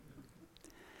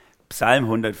Psalm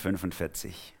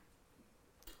 145.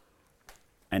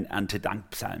 Ein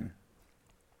Erntedank-Psalm.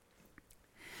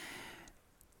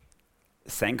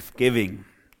 Thanksgivn.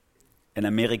 In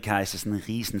Amerika ist es ein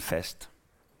Riesenfest.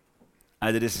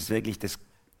 Also das ist wirklich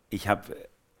ich habe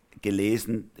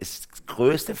gelesen, das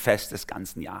größte Fest des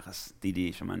ganzen Jahres.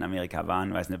 Die schon mal in Amerika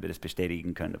waren, weiß nicht, ob ihr das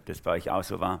bestätigen könnt, ob das bei euch auch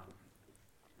so war.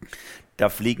 Da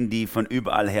fliegen die von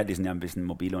überall her, die sind ja ein bisschen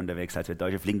mobiler unterwegs als wir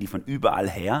Deutsche, fliegen die von überall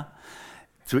her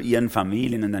zu ihren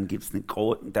Familien und dann gibt es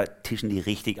da tischen die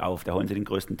richtig auf, da holen sie den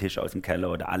größten Tisch aus dem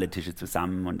Keller oder alle Tische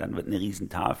zusammen und dann wird eine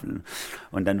Riesentafel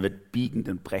und dann wird biegend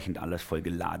und brechend alles voll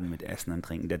geladen mit Essen und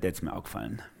Trinken, der hat es mir auch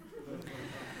gefallen.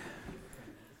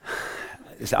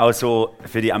 Ist auch so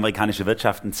für die amerikanische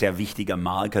Wirtschaft ein sehr wichtiger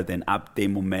Marker, denn ab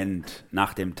dem Moment,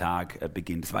 nach dem Tag,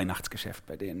 beginnt das Weihnachtsgeschäft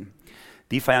bei denen.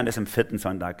 Die feiern das am 4.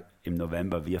 Sonntag im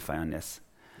November, wir feiern es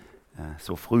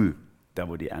so früh, da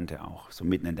wo die Ernte auch, so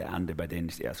mitten in der Ernte, bei denen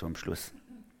ist es eher so am Schluss,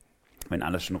 wenn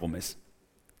alles schon rum ist.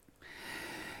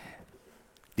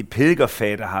 Die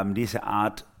Pilgerväter haben diese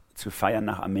Art zu feiern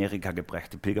nach Amerika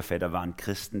gebracht. Die Pilgerväter waren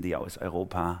Christen, die aus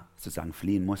Europa sozusagen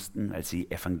fliehen mussten, weil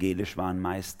sie evangelisch waren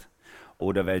meist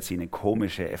oder weil sie eine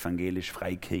komische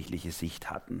evangelisch-freikirchliche Sicht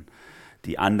hatten,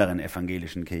 die anderen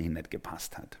evangelischen Kirchen nicht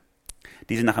gepasst hat.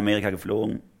 Die sind nach Amerika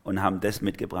geflogen und haben das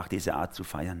mitgebracht, diese Art zu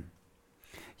feiern.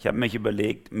 Ich habe mir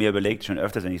überlegt, schon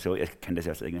öfters, wenn ich kenne das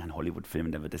ja aus irgendwelchen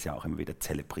Hollywood-Filmen, da wird das ja auch immer wieder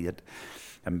zelebriert.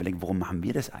 Ich habe mir überlegt, warum machen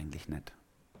wir das eigentlich nicht?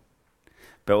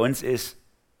 Bei uns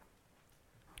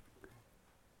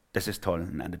das ist toll,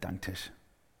 ein Erntedanktisch.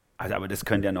 Also, aber das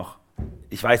könnt ihr noch,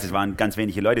 ich weiß, es waren ganz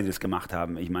wenige Leute, die das gemacht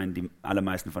haben. Ich meine, die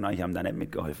allermeisten von euch haben da nicht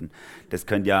mitgeholfen. Das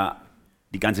könnt ja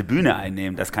die ganze Bühne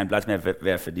einnehmen, dass kein Platz mehr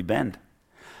wäre für die Band.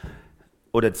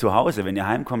 Oder zu Hause, wenn ihr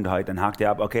heimkommt heute, dann hakt ihr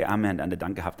ab, okay, haben wir einen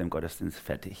Erntedank gehabt im Gottesdienst,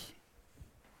 fertig.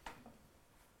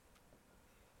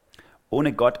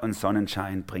 Ohne Gott und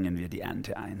Sonnenschein bringen wir die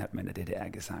Ernte ein, hat man in der DDR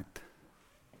gesagt.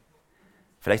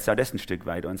 Vielleicht ist auch das ein Stück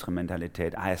weit unsere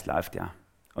Mentalität. Es läuft ja.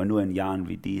 Und nur in Jahren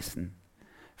wie diesen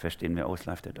verstehen wir, es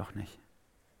läuft ja doch nicht.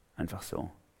 Einfach so.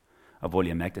 Obwohl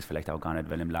ihr merkt es vielleicht auch gar nicht,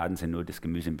 weil im Laden sind nur das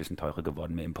Gemüse ein bisschen teurer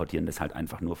geworden. Wir importieren das halt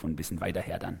einfach nur von ein bisschen weiter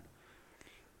her dann.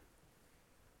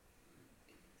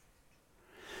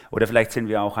 Oder vielleicht sind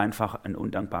wir auch einfach ein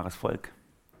undankbares Volk,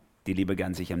 die lieber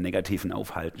gern sich am Negativen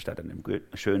aufhalten, statt an dem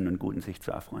Schönen und Guten sich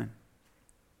zu erfreuen.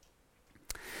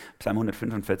 Psalm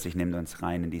 145 nimmt uns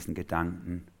rein in diesen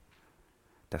Gedanken,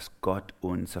 dass Gott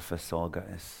unser Versorger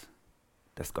ist,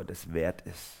 dass Gott es wert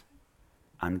ist,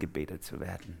 angebetet zu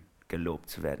werden, gelobt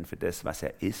zu werden für das, was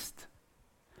er ist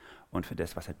und für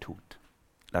das, was er tut.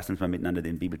 Lasst uns mal miteinander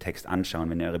den Bibeltext anschauen.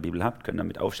 Wenn ihr eure Bibel habt, könnt ihr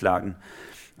damit aufschlagen.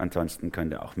 Ansonsten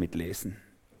könnt ihr auch mitlesen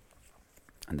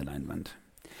an der Leinwand.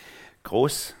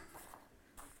 Groß,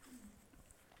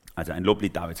 also ein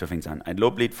Loblied Davids, so fängt es an. Ein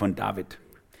Loblied von David.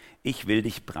 Ich will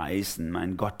dich preisen,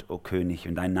 mein Gott, o König,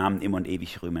 und deinen Namen immer und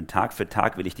ewig rühmen. Tag für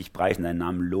Tag will ich dich preisen, deinen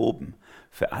Namen loben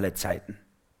für alle Zeiten.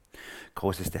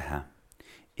 Groß ist der Herr.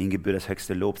 Ihm gebührt das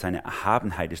höchste Lob, seine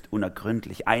Erhabenheit ist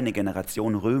unergründlich. Eine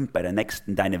Generation rühmt bei der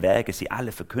nächsten deine Werke, sie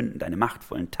alle verkünden deine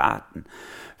machtvollen Taten.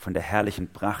 Von der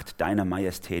herrlichen Pracht deiner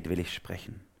Majestät will ich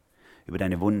sprechen. Über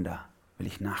deine Wunder will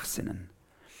ich nachsinnen.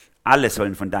 Alle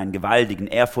sollen von deinen gewaltigen,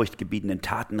 ehrfurchtgebietenden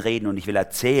Taten reden und ich will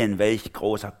erzählen, welch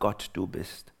großer Gott du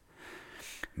bist.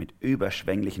 Mit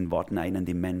überschwänglichen Worten erinnern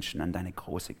die Menschen an deine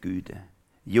große Güte.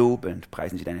 Jubelnd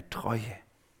preisen sie deine Treue.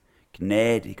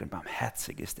 Gnädig und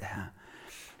barmherzig ist der Herr.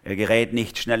 Er gerät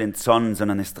nicht schnell in Zorn,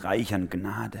 sondern ist reich an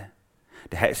Gnade.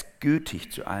 Der Herr ist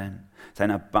gütig zu allen.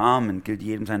 Sein Erbarmen gilt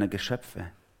jedem seiner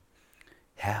Geschöpfe.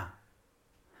 Herr,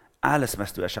 alles,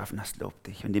 was du erschaffen hast, lobt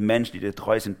dich. Und die Menschen, die dir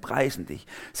treu sind, preisen dich.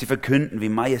 Sie verkünden, wie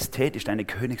majestätisch deine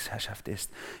Königsherrschaft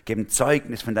ist, geben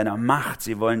Zeugnis von deiner Macht.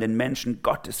 Sie wollen den Menschen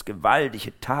Gottes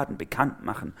gewaltige Taten bekannt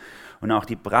machen und auch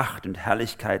die Pracht und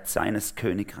Herrlichkeit seines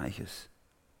Königreiches.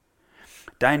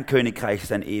 Dein Königreich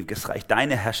ist ein ewiges Reich.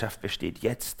 Deine Herrschaft besteht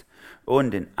jetzt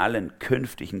und in allen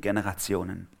künftigen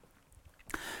Generationen.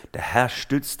 Der Herr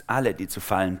stützt alle, die zu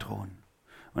fallen drohen.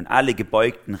 Und alle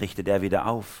Gebeugten richtet er wieder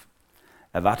auf.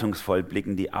 Erwartungsvoll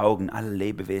blicken die Augen aller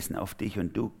Lebewesen auf dich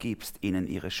und du gibst ihnen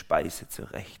ihre Speise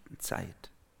zur rechten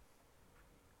Zeit.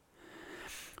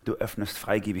 Du öffnest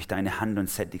freigebig deine Hand und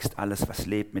sättigst alles, was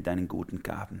lebt, mit deinen guten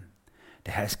Gaben.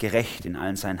 Der Herr ist gerecht in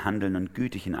allen seinen Handeln und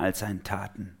gütig in all seinen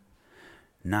Taten.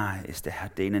 Nahe ist der Herr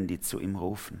denen, die zu ihm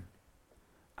rufen,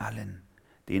 allen,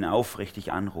 die ihn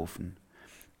aufrichtig anrufen.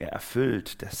 Er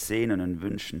erfüllt das Sehnen und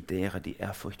Wünschen derer, die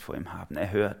Ehrfurcht vor ihm haben.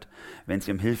 Er hört, wenn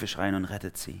sie um Hilfe schreien und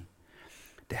rettet sie.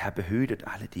 Der Herr behütet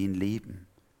alle, die ihn lieben,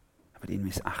 aber die ihn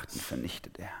missachten,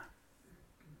 vernichtet er.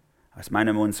 Aus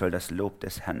meinem Mund soll das Lob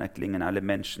des Herrn erklingen. Alle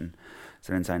Menschen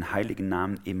sollen seinen heiligen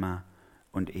Namen immer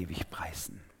und ewig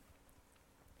preisen.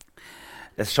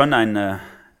 Das ist schon ein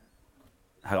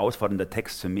herausfordernder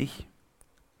Text für mich,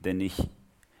 denn ich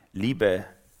liebe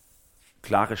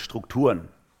klare Strukturen.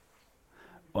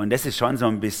 Und das ist schon so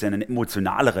ein bisschen ein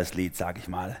emotionaleres Lied, sage ich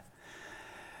mal.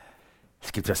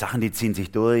 Es gibt so Sachen, die ziehen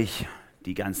sich durch,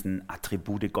 die ganzen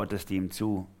Attribute Gottes, die ihm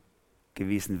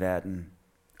zugewiesen werden.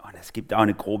 Und es gibt auch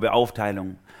eine grobe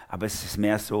Aufteilung, aber es ist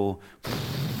mehr so,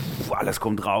 alles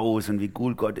kommt raus und wie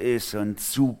cool Gott ist und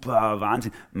super,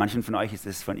 Wahnsinn. Manchen von euch ist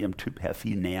es von ihrem Typ her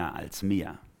viel näher als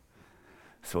mir,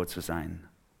 so zu sein.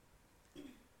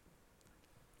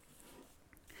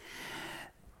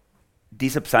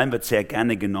 Dieser Psalm wird sehr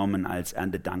gerne genommen als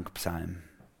Erntedank-Psalm,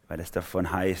 weil es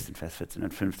davon heißt, in Vers 14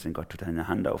 und 15, Gott tut eine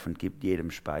Hand auf und gibt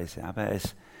jedem Speise, aber er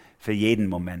ist für jeden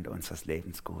Moment unseres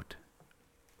Lebens gut.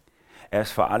 Er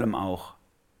ist vor allem auch,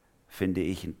 finde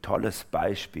ich, ein tolles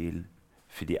Beispiel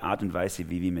für die Art und Weise,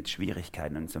 wie wir mit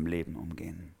Schwierigkeiten in unserem Leben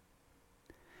umgehen.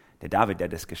 Der David, der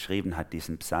das geschrieben hat,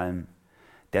 diesen Psalm,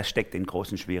 der steckt in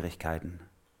großen Schwierigkeiten.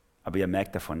 Aber ihr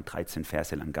merkt davon 13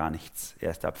 Verse lang gar nichts.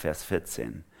 Erst ab Vers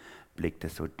 14 blickt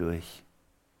es so durch.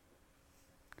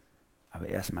 Aber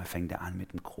erstmal fängt er an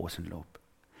mit einem großen Lob.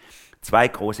 2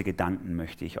 große Gedanken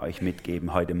möchte ich euch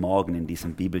mitgeben heute Morgen in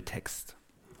diesem Bibeltext.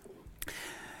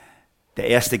 Der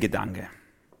erste Gedanke,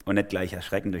 und nicht gleich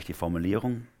erschrecken durch die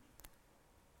Formulierung: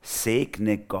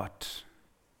 Segne Gott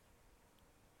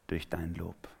durch dein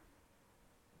Lob.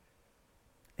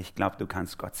 Ich glaube, du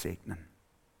kannst Gott segnen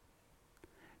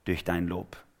durch dein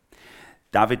Lob.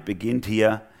 David beginnt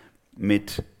hier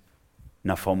mit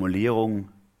einer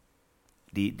Formulierung,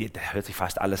 da hört sich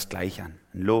fast alles gleich an.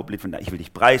 Ein Loblied von ich will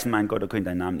dich preisen, mein Gott, du könnt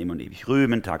deinen Namen immer und ewig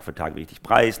rühmen, Tag für Tag will ich dich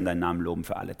preisen, deinen Namen loben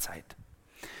für alle Zeit.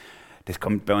 Das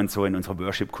kommt bei uns so in unserer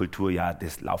Worship-Kultur, ja,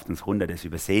 das läuft uns runter, das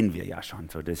übersehen wir ja schon.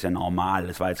 So, das ist ja normal,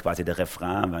 das war jetzt quasi der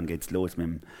Refrain, wann geht's los mit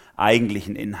dem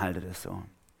eigentlichen Inhalt oder so.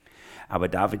 Aber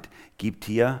David gibt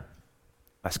hier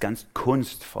was ganz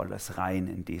Kunstvolles rein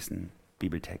in diesen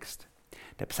Bibeltext.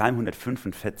 Der Psalm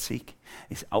 145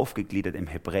 ist aufgegliedert im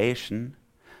Hebräischen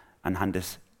anhand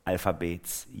des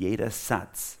Alphabets. Jeder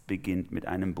Satz beginnt mit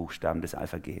einem Buchstaben des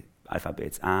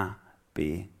Alphabets. A,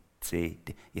 B, C,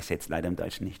 D. Ihr seht es leider im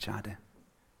Deutschen nicht, schade.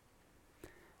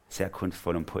 Sehr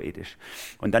kunstvoll und poetisch.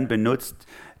 Und dann benutzt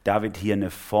David hier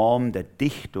eine Form der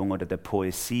Dichtung oder der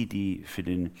Poesie, die für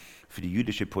die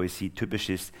jüdische Poesie typisch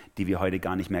ist, die wir heute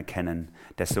gar nicht mehr kennen,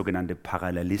 der sogenannte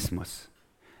Parallelismus.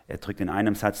 Er drückt in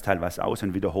einem Satzteil was aus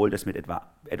und wiederholt es mit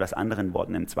etwas anderen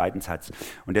Worten im zweiten Satz.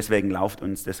 Und deswegen läuft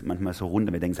uns das manchmal so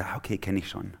runter. Wir denken so, okay, kenne ich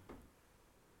schon.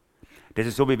 Das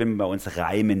ist so, wie wenn man bei uns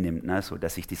Reimen nimmt, ne? So,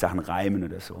 dass sich die Sachen reimen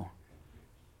oder so.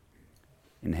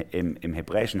 Im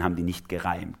Hebräischen haben die nicht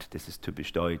gereimt, das ist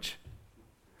typisch deutsch,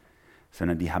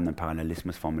 sondern die haben einen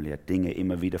Parallelismus formuliert, Dinge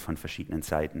immer wieder von verschiedenen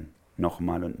Seiten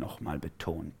nochmal und nochmal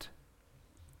betont.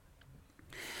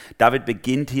 David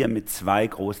beginnt hier mit 2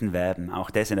 großen Verben, auch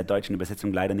das in der deutschen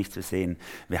Übersetzung leider nicht zu sehen.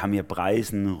 Wir haben hier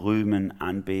preisen, rühmen,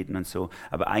 anbeten und so,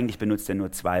 aber eigentlich benutzt er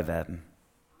nur 2 Verben.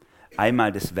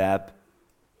 Einmal das Verb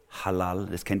Halal,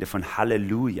 das kennt ihr von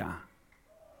Halleluja.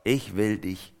 Ich will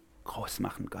dich groß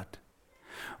machen, Gott.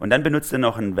 Und dann benutzt er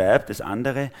noch ein Verb, das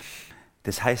andere,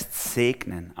 das heißt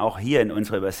segnen. Auch hier in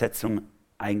unserer Übersetzung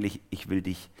eigentlich, ich will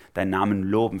dich, deinen Namen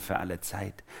loben für alle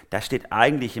Zeit. Da steht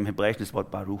eigentlich im Hebräischen das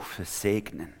Wort Baruch für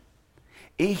segnen.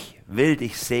 Ich will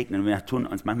dich segnen. Und wir tun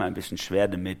uns manchmal ein bisschen schwer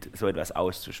damit, so etwas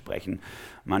auszusprechen.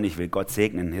 Mann, ich will Gott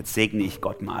segnen, jetzt segne ich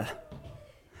Gott mal.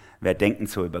 Wer denkt denn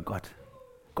so über Gott?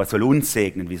 Gott soll uns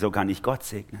segnen, wieso kann ich Gott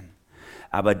segnen?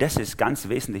 Aber das ist ganz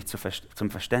wesentlich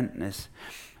zum Verständnis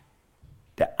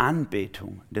der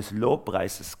Anbetung, des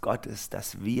Lobpreises Gottes,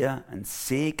 dass wir ein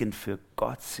Segen für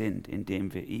Gott sind,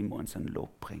 indem wir ihm unseren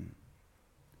Lob bringen.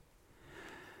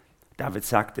 David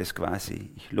sagt es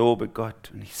quasi, ich lobe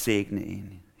Gott und ich segne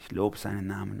ihn, ich lobe seinen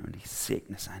Namen und ich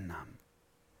segne seinen Namen.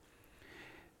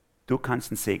 Du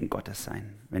kannst ein Segen Gottes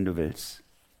sein, wenn du willst.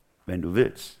 Wenn du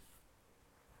willst.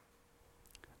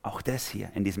 Auch das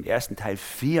hier, in diesem ersten Teil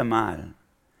 4-mal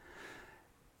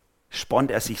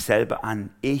spornt er sich selber an,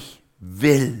 ich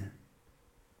will.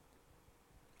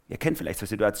 Ihr kennt vielleicht so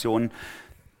Situationen,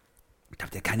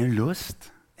 habt ihr keine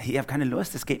Lust? Ich habe keine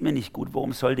Lust, es geht mir nicht gut.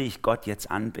 Warum sollte ich Gott jetzt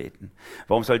anbeten?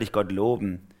 Warum sollte ich Gott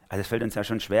loben? Also es fällt uns ja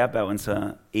schon schwer bei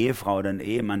unserer Ehefrau oder einem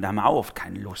Ehemann, da haben wir auch oft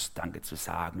keine Lust, Danke zu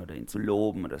sagen oder ihn zu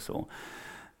loben oder so.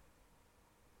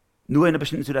 Nur in einer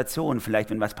bestimmten Situation, vielleicht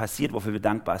wenn was passiert, wofür wir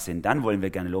dankbar sind, dann wollen wir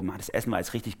gerne loben. Das Essen war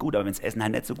jetzt richtig gut, aber wenn das Essen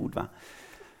halt nicht so gut war,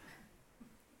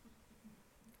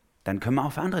 dann können wir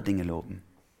auch für andere Dinge loben.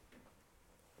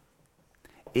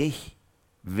 Ich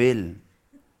will.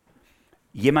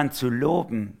 Jemand zu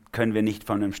loben, können wir nicht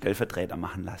von einem Stellvertreter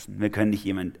machen lassen. Wir können nicht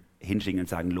jemand hinschicken und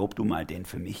sagen, lob du mal den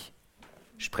für mich.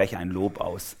 Spreche ein Lob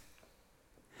aus.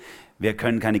 Wir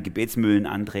können keine Gebetsmühlen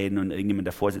antreten und irgendjemand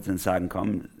davor sitzen und sagen,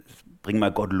 komm, bring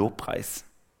mal Gott Lobpreis.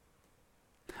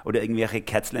 Oder irgendwelche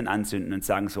Kerzen anzünden und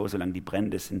sagen, so, solange die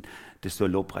brennen, das ist so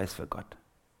Lobpreis für Gott.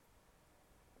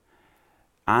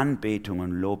 Anbetung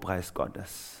und Lobpreis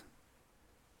Gottes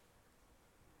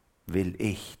will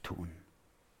ich tun.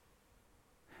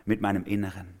 Mit meinem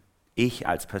Inneren. Ich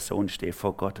als Person stehe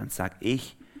vor Gott und sage,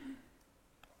 ich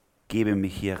gebe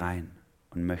mich hier rein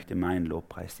und möchte meinen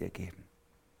Lobpreis dir geben.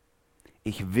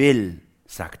 Ich will,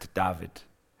 sagt David.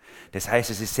 Das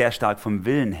heißt, es ist sehr stark vom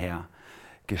Willen her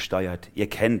gesteuert. Ihr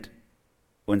kennt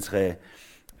unsere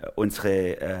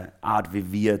Art,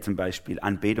 wie wir zum Beispiel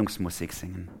Anbetungsmusik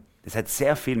singen. Das hat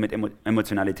sehr viel mit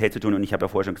Emotionalität zu tun und ich habe ja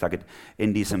vorher schon gesagt,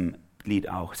 in diesem Lied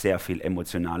auch sehr viel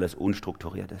Emotionales,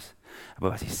 Unstrukturiertes.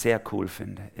 Aber was ich sehr cool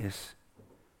finde, ist,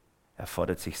 er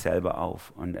fordert sich selber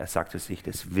auf und er sagt zu sich,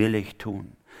 das will ich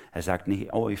tun. Er sagt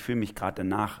nicht, oh, ich fühle mich gerade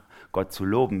danach, Gott zu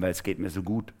loben, weil es geht mir so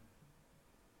gut.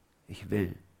 Ich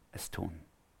will es tun.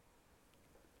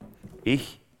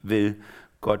 Ich will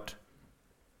Gott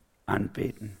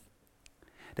anbeten.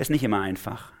 Das ist nicht immer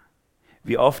einfach.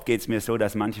 Wie oft geht es mir so,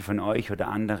 dass manche von euch oder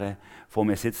andere vor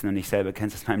mir sitzen und ich selber kenne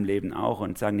es aus meinem Leben auch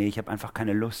und sagen, nee, ich habe einfach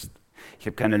keine Lust. Ich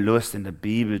habe keine Lust, in der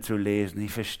Bibel zu lesen.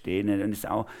 Ich verstehe nicht.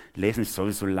 Und Lesen ist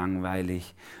sowieso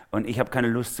langweilig. Und ich habe keine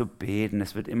Lust zu beten.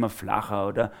 Es wird immer flacher.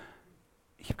 Oder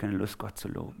ich habe keine Lust, Gott zu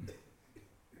loben.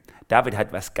 David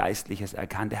hat was Geistliches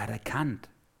erkannt. Er hat erkannt,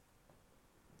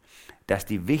 dass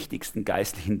die wichtigsten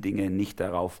geistlichen Dinge nicht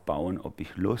darauf bauen, ob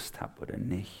ich Lust habe oder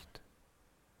nicht,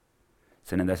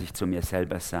 sondern dass ich zu mir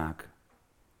selber sage,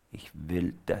 ich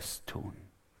will das tun.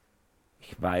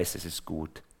 Ich weiß, es ist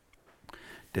gut.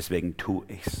 Deswegen tue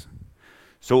ich's.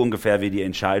 So ungefähr wie die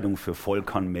Entscheidung für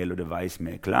Vollkornmehl oder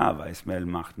Weißmehl. Klar, Weißmehl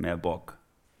macht mehr Bock.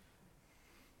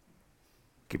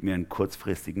 Gibt mir einen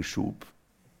kurzfristigen Schub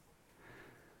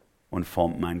und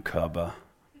formt meinen Körper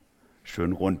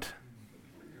schön rund.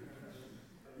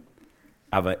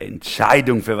 Aber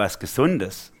Entscheidung für was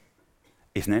Gesundes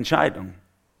ist eine Entscheidung.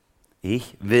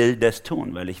 Ich will das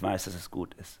tun, weil ich weiß, dass es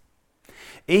gut ist.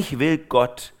 Ich will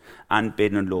Gott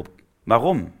anbeten und loben.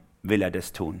 Warum will er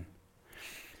das tun?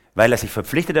 Weil er sich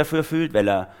verpflichtet dafür fühlt, weil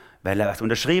er was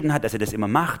unterschrieben hat, dass er das immer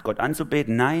macht, Gott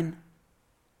anzubeten? Nein.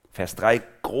 Vers 3,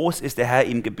 groß ist der Herr,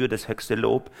 ihm gebührt das höchste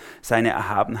Lob, seine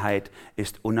Erhabenheit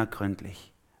ist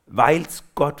unergründlich. Weil es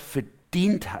Gott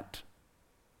verdient hat.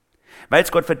 Weil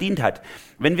es Gott verdient hat.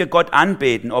 Wenn wir Gott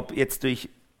anbeten, ob jetzt durch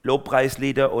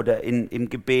Lobpreislieder oder im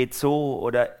Gebet so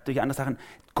oder durch andere Sachen,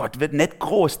 Gott wird nicht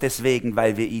groß deswegen,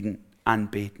 weil wir ihn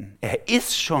anbeten. Er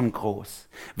ist schon groß.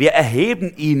 Wir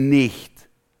erheben ihn nicht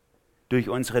durch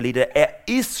unsere Lieder. Er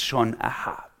ist schon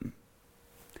erhaben.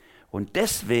 Und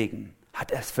deswegen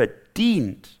hat er es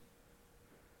verdient,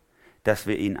 dass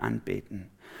wir ihn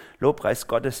anbeten. Lobpreis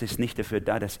Gottes ist nicht dafür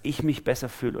da, dass ich mich besser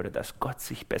fühle oder dass Gott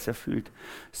sich besser fühlt,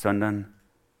 sondern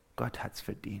Gott hat es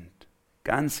verdient.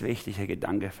 Ganz wichtiger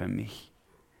Gedanke für mich.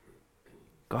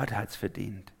 Gott hat es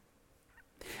verdient.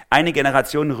 Eine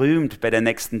Generation rühmt bei der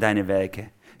nächsten deine Werke.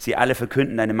 Sie alle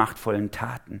verkünden deine machtvollen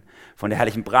Taten. Von der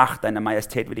herrlichen Pracht deiner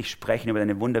Majestät will ich sprechen, über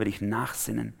deine Wunder will ich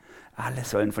nachsinnen. Alle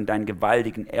sollen von deinen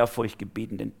gewaltigen,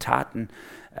 ehrfurchtgebietenden Taten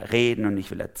reden und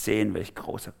ich will erzählen, welch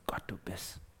großer Gott du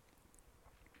bist.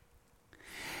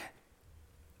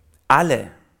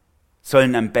 Alle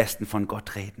sollen am besten von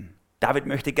Gott reden. David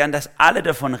möchte gern, dass alle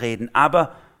davon reden,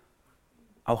 aber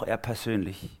auch er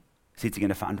persönlich sieht sich in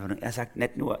der Verantwortung. Er sagt,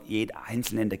 nicht nur jeder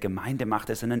Einzelne in der Gemeinde macht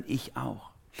es, sondern ich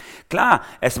auch. Klar,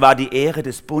 es war die Ehre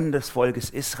des Bundesvolkes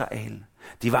Israel.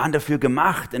 Die waren dafür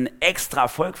gemacht, ein extra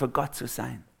Volk für Gott zu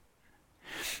sein.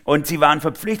 Und sie waren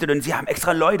verpflichtet und sie haben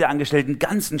extra Leute angestellt, einen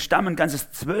ganzen Stamm, ein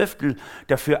ganzes Zwölftel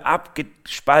dafür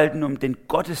abgespalten, um den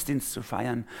Gottesdienst zu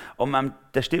feiern, um am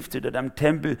der Stiftshütte oder am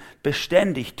Tempel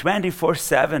beständig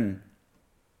 24/7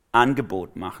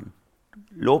 Angebot machen.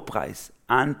 Lobpreis,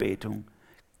 Anbetung,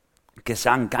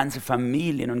 Gesang, ganze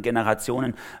Familien und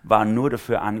Generationen waren nur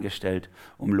dafür angestellt,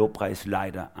 um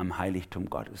Lobpreisleiter am Heiligtum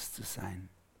Gottes zu sein.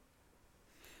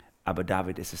 Aber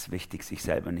David ist es wichtig, sich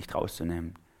selber nicht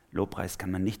rauszunehmen. Lobpreis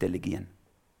kann man nicht delegieren.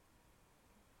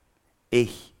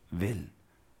 Ich will.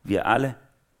 Wir alle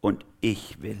und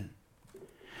ich will.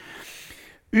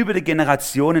 Über die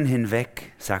Generationen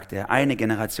hinweg, sagt er, eine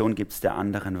Generation gibt es der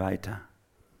anderen weiter.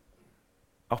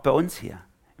 Auch bei uns hier,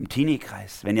 im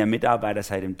Teenie-Kreis, wenn ihr Mitarbeiter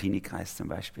seid im Teenie-Kreis zum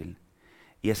Beispiel.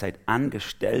 Ihr seid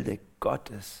Angestellte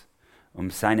Gottes, um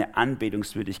seine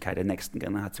Anbetungswürdigkeit der nächsten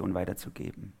Generation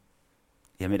weiterzugeben.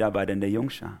 ihr Mitarbeiter in der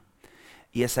Jungschar.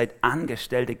 Ihr seid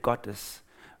Angestellte Gottes,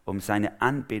 um seine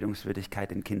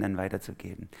Anbetungswürdigkeit den Kindern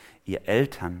weiterzugeben. Ihr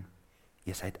Eltern,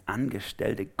 ihr seid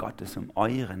Angestellte Gottes, um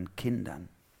euren Kindern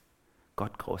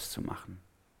Gott groß zu machen.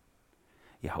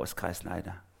 Ihr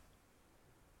Hauskreisleiter,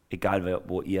 egal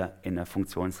wo ihr in der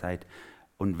Funktion seid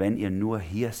und wenn ihr nur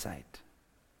hier seid.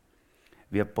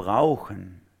 Wir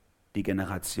brauchen die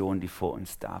Generation, die vor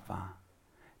uns da war,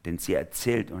 denn sie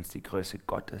erzählt uns die Größe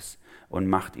Gottes und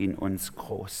macht ihn uns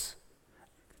groß.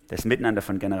 Das Miteinander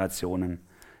von Generationen,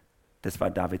 das war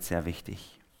David sehr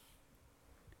wichtig.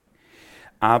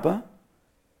 Aber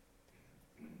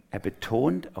er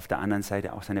betont auf der anderen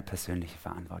Seite auch seine persönliche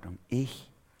Verantwortung. Ich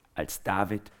als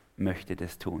David möchte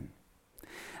das tun.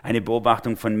 Eine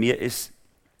Beobachtung von mir ist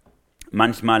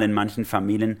manchmal in manchen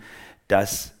Familien,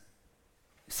 dass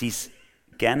sie es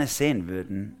gerne sehen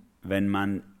würden, wenn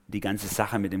man die ganze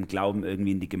Sache mit dem Glauben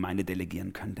irgendwie in die Gemeinde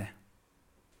delegieren könnte.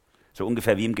 So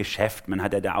ungefähr wie im Geschäft. Man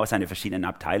hat ja da auch seine verschiedenen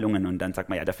Abteilungen und dann sagt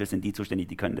man, ja, dafür sind die zuständig,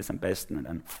 die können das am besten.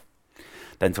 Und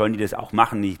dann sollen die das auch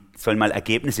machen, die sollen mal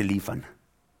Ergebnisse liefern.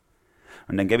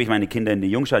 Und dann gebe ich meine Kinder in die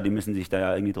Jungschar, die müssen sich da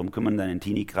ja irgendwie drum kümmern, dann in den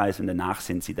Teenie-Kreis und danach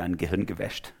sind sie dann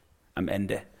gehirngewäscht am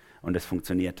Ende. Und das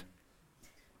funktioniert.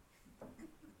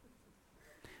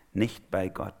 Nicht bei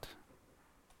Gott.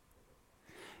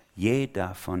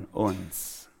 Jeder von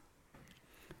uns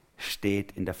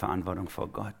steht in der Verantwortung vor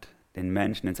Gott, den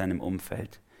Menschen in seinem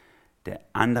Umfeld, der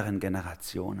anderen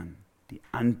Generationen, die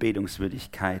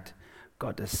Anbetungswürdigkeit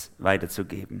Gottes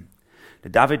weiterzugeben.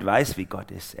 Der David weiß, wie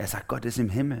Gott ist. Er sagt, Gott ist im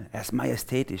Himmel, er ist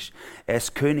majestätisch, er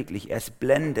ist königlich, er ist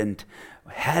blendend,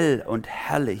 hell und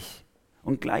herrlich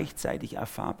und gleichzeitig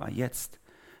erfahrbar. Jetzt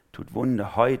tut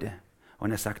Wunder heute.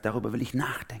 Und er sagt, darüber will ich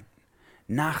nachdenken,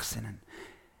 nachsinnen.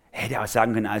 Er hätte auch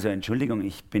sagen können, also Entschuldigung,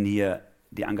 ich bin hier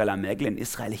die Angela Merkel in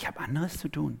Israel, ich habe anderes zu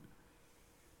tun.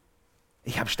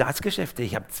 Ich habe Staatsgeschäfte,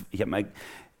 ich hab mal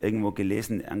irgendwo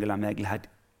gelesen, Angela Merkel hat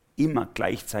immer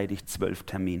gleichzeitig 12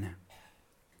 Termine.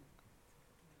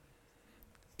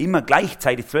 Immer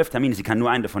gleichzeitig 12 Termine, sie kann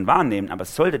nur einen davon wahrnehmen, aber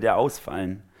sollte der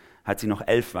ausfallen, hat sie noch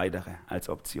 11 weitere als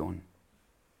Option.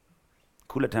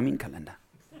 Cooler Terminkalender.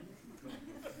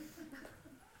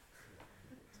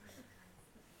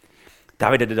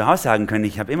 David hätte doch auch sagen können,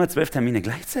 ich habe immer 12 Termine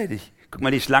gleichzeitig. Guck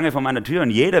mal die Schlange vor meiner Tür und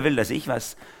jeder will, dass ich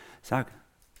was sage.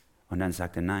 Und dann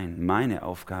sagt er, nein, meine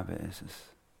Aufgabe ist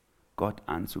es, Gott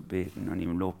anzubeten und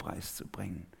ihm Lobpreis zu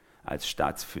bringen als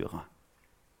Staatsführer.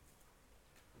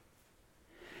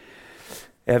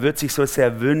 Er wird sich so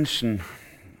sehr wünschen,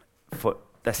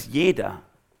 dass jeder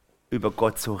über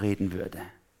Gott so reden würde.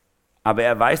 Aber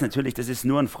er weiß natürlich, das ist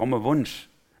nur ein frommer Wunsch.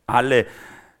 Alle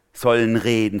sollen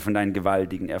reden von deinen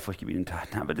gewaltigen, ehrfurchtgebietenden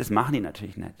Taten. Aber das machen die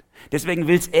natürlich nicht. Deswegen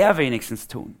will es er wenigstens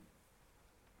tun.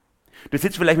 Du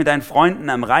sitzt vielleicht mit deinen Freunden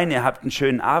am Rhein, ihr habt einen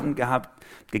schönen Abend gehabt,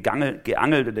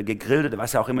 geangelt oder gegrillt oder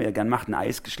was auch immer ihr gern macht, ein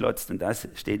Eis geschlotzt und da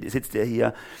sitzt ihr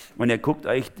hier und ihr guckt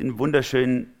euch den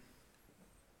wunderschönen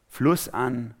Fluss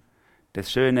an,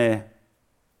 das schöne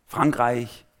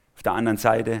Frankreich auf der anderen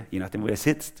Seite, je nachdem wo ihr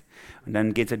sitzt und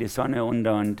dann geht so die Sonne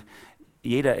unter und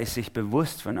jeder ist sich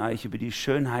bewusst von euch über die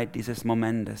Schönheit dieses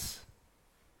Momentes.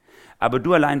 Aber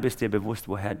du allein bist dir bewusst,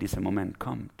 woher dieser Moment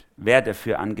kommt. Wer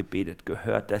dafür angebetet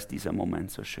gehört, dass dieser Moment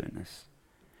so schön ist.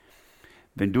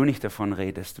 Wenn du nicht davon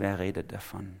redest, wer redet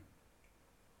davon?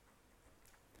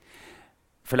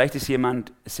 Vielleicht ist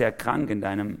jemand sehr krank in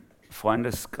deinem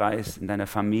Freundeskreis, in deiner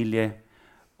Familie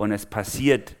und es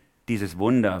passiert dieses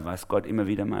Wunder, was Gott immer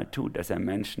wieder mal tut, dass er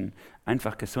Menschen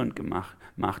einfach gesund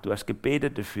macht. Du hast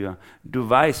gebetet dafür. Du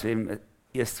weißt, wem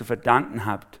ihr es zu verdanken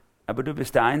habt. Aber du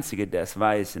bist der Einzige, der es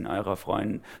weiß in eurer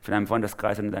von deinem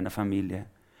Freundeskreis und in deiner Familie,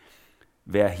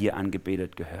 wer hier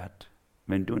angebetet gehört.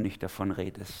 Wenn du nicht davon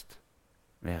redest,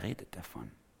 wer redet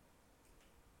davon?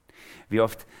 Wie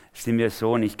oft sind wir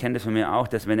so, und ich kenne das von mir auch,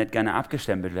 dass wir nicht gerne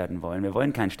abgestempelt werden wollen. Wir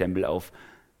wollen keinen Stempel auf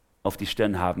die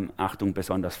Stirn haben, Achtung,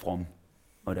 besonders fromm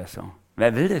oder so.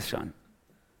 Wer will das schon?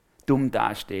 Dumm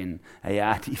dastehen.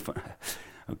 Ja,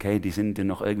 die sind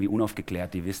noch irgendwie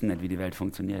unaufgeklärt, die wissen nicht, wie die Welt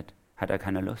funktioniert. Hat er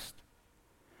keine Lust.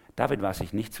 David war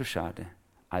sich nicht zu schade,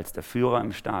 als der Führer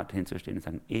im Staat hinzustehen und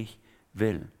sagen, ich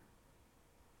will,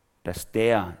 dass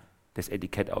der das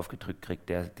Etikett aufgedrückt kriegt,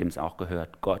 dem es auch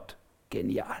gehört. Gott,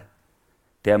 genial.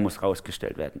 Der muss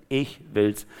rausgestellt werden. Ich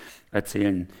will es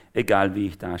erzählen, egal wie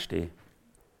ich dastehe.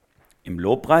 Im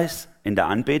Lobpreis, in der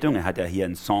Anbetung, er hat ja hier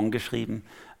einen Song geschrieben,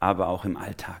 aber auch im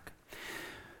Alltag.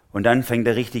 Und dann fängt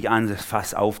er richtig an, das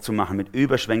Fass aufzumachen. Mit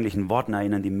überschwänglichen Worten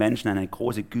erinnern die Menschen an eine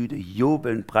große Güte.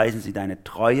 Jubeln, preisen sie deine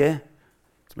Treue.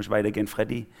 Jetzt muss ich weitergehen,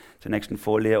 Freddy, zur nächsten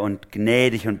Folie. Und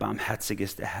gnädig und barmherzig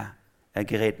ist der Herr. Er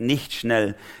gerät nicht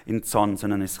schnell in Zorn,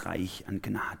 sondern ist reich an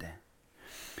Gnade.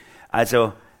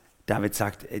 Also David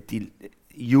sagt,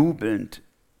 jubelnd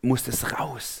muss das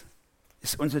raus.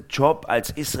 Ist unser Job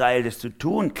als Israel, das zu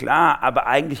tun, klar, aber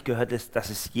eigentlich gehört es, dass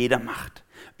es jeder macht.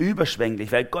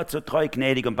 Überschwänglich, weil Gott so treu,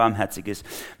 gnädig und barmherzig ist.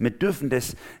 Wir dürfen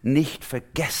das nicht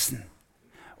vergessen.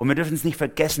 Und wir dürfen es nicht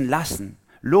vergessen lassen.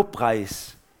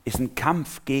 Lobpreis ist ein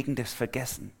Kampf gegen das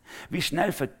Vergessen. Wie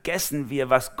schnell vergessen wir,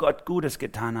 was Gott Gutes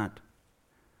getan hat.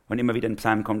 Und immer wieder in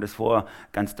Psalmen kommt es vor,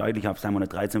 ganz deutlich auf Psalm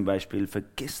 103 zum Beispiel,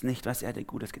 vergiss nicht, was er dir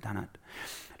Gutes getan hat.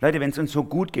 Leute, wenn es uns so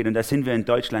gut geht, und da sind wir in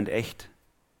Deutschland echt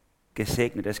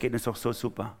gesegnet, es geht uns doch so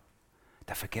super,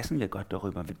 da vergessen wir Gott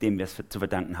darüber, mit dem wir es zu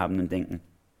verdanken haben und denken,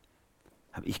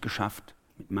 habe ich geschafft,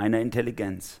 mit meiner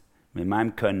Intelligenz, mit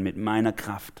meinem Können, mit meiner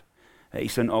Kraft, weil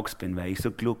ich so ein Ochs bin, weil ich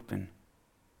so klug bin.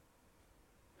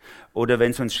 Oder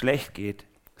wenn es uns schlecht geht,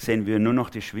 sehen wir nur noch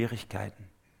die Schwierigkeiten.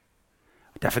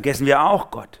 Da vergessen wir auch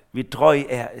Gott, wie treu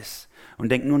er ist und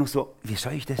denken nur noch so, wie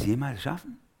soll ich das jemals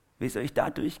schaffen? Wie soll ich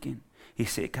da durchgehen?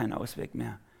 Ich sehe keinen Ausweg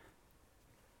mehr.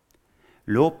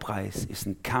 Lobpreis ist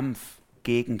ein Kampf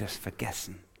gegen das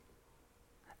Vergessen.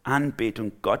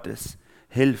 Anbetung Gottes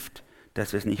hilft,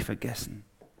 dass wir es nicht vergessen.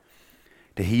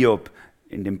 Der Hiob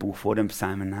in dem Buch vor dem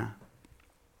Psalmen,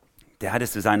 der hat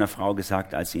es zu seiner Frau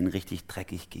gesagt, als es ihnen richtig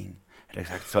dreckig ging. Er hat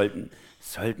gesagt,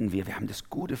 sollten wir haben das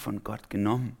Gute von Gott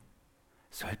genommen,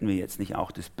 sollten wir jetzt nicht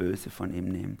auch das Böse von ihm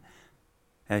nehmen?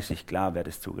 Er ist nicht klar, wer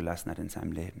das zugelassen hat in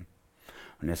seinem Leben.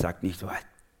 Und er sagt nicht so,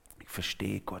 ich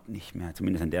verstehe Gott nicht mehr.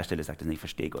 Zumindest an der Stelle sagt er nicht, ich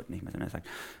verstehe Gott nicht mehr, sondern er sagt,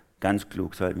 ganz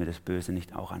klug sollten wir das Böse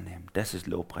nicht auch annehmen. Das ist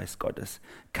Lobpreis Gottes.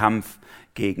 Kampf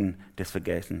gegen das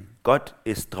Vergessen. Gott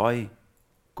ist treu,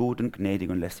 gut und gnädig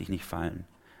und lässt dich nicht fallen,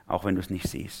 auch wenn du es nicht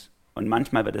siehst. Und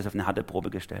manchmal wird es auf eine harte Probe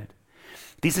gestellt.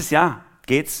 Dieses Jahr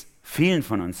geht es vielen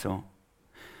von uns so.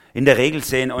 In der Regel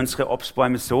sehen unsere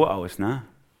Obstbäume so aus, ne?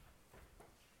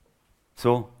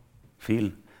 So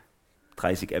viel.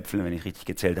 30 Äpfel, wenn ich richtig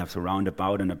gezählt habe, so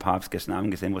roundabout. Und der Papst gestern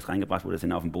Abend gesehen, wo es reingebracht wurde,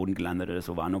 sind auf dem Boden gelandet oder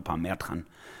so, waren noch ein paar mehr dran.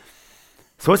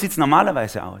 So sieht es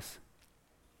normalerweise aus.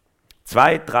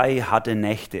 2, 3 harte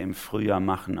Nächte im Frühjahr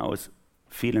machen aus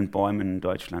vielen Bäumen in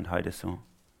Deutschland heute so.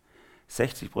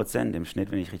 60% im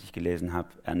Schnitt, wenn ich richtig gelesen habe,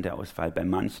 Ernteausfall, bei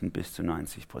manchen bis zu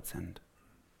 90%.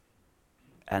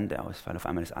 Ernteausfall, auf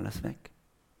einmal ist alles weg.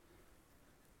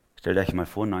 Stellt euch mal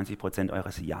vor, 90%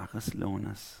 eures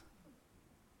Jahreslohnes.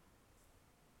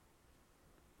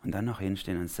 Und dann noch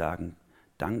hinstehen und sagen,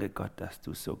 danke Gott, dass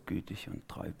du so gütig und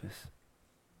treu bist.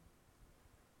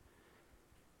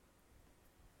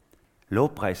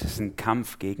 Lobpreis ist ein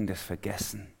Kampf gegen das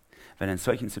Vergessen. Weil in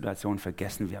solchen Situationen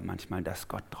vergessen wir manchmal, dass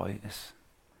Gott treu ist.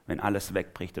 Wenn alles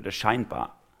wegbricht oder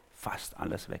scheinbar fast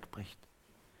alles wegbricht.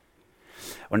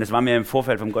 Und es war mir im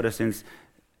Vorfeld vom Gottesdienst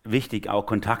wichtig, auch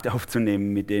Kontakt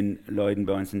aufzunehmen mit den Leuten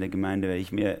bei uns in der Gemeinde, weil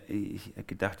ich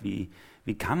gedacht, wie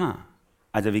kann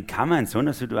man in so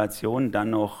einer Situation dann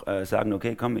noch sagen,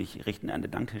 okay, komm, ich richte einen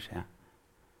Erntedanktisch her.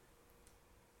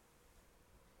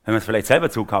 Wenn man es vielleicht selber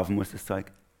zukaufen muss, das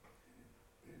Zeug.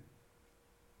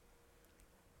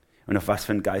 Und auf was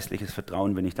für ein geistliches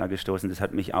Vertrauen bin ich da gestoßen. Das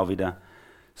hat mich auch wieder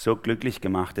so glücklich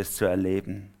gemacht, das zu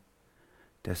erleben,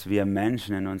 dass wir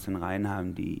Menschen in unseren Reihen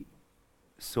haben, die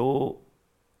so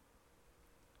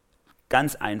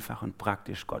ganz einfach und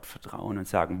praktisch Gott vertrauen und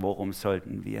sagen, warum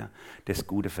sollten wir das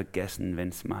Gute vergessen, wenn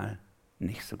es mal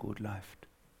nicht so gut läuft.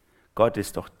 Gott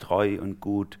ist doch treu und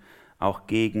gut, auch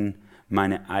gegen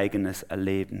mein eigenes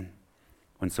Erleben.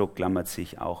 Und so klammert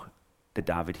sich auch der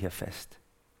David hier fest.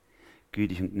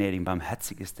 Gütig und gnädig und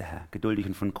barmherzig ist der Herr, geduldig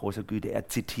und von großer Güte. Er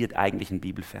zitiert eigentlich einen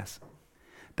Bibelvers.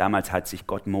 Damals hat sich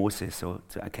Gott Mose so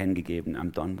zu erkennen gegeben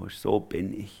am Dornbusch. So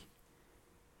bin ich.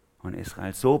 Und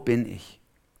Israel, so bin ich.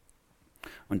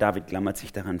 Und David klammert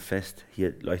sich daran fest.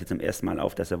 Hier leuchtet zum ersten Mal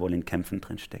auf, dass er wohl in Kämpfen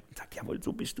drin steckt. Und sagt, jawohl,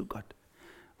 so bist du Gott.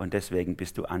 Und deswegen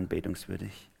bist du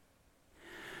anbetungswürdig.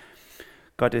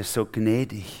 Gott ist so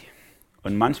gnädig.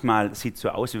 Und manchmal sieht es so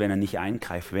aus, wie wenn er nicht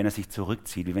eingreift, wie wenn er sich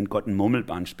zurückzieht, wie wenn Gott ein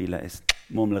Murmelbahnspieler ist.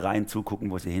 Murmel rein, zugucken,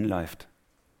 wo sie hinläuft.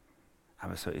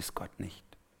 Aber so ist Gott nicht.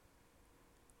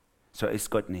 So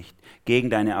ist Gott nicht. Gegen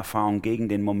deine Erfahrung, gegen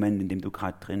den Moment, in dem du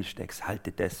gerade drin steckst,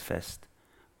 halte das fest.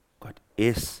 Gott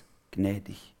ist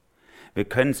gnädig. Wir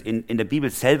können es in der Bibel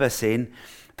selber sehen,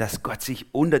 dass Gott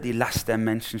sich unter die Last der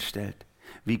Menschen stellt.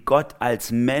 Wie Gott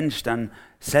als Mensch dann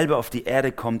selber auf die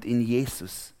Erde kommt in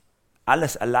Jesus.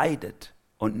 Alles erleidet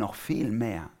und noch viel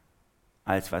mehr,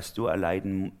 als was du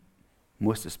erleiden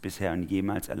musstest bisher und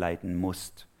jemals erleiden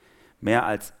musst. Mehr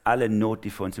als alle Not, die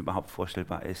für uns überhaupt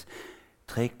vorstellbar ist,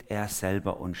 trägt er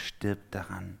selber und stirbt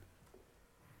daran.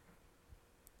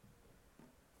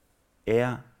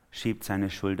 Er schiebt seine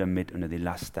Schulter mit unter die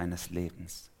Last deines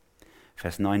Lebens.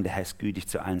 Vers 9, der Herr ist gütig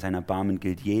zu allen, sein Erbarmen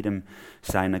gilt jedem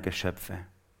seiner Geschöpfe.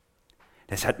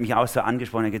 Das hat mich auch so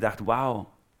angesprochen und gedacht, wow,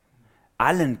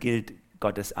 allen gilt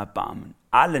Gottes Erbarmen,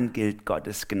 allen gilt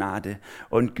Gottes Gnade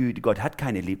und Güte. Gott hat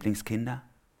keine Lieblingskinder.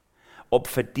 Ob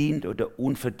verdient oder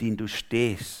unverdient, du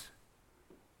stehst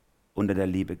unter der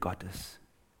Liebe Gottes.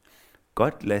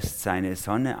 Gott lässt seine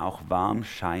Sonne auch warm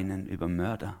scheinen über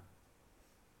Mörder.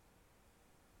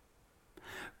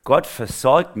 Gott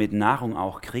versorgt mit Nahrung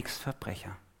auch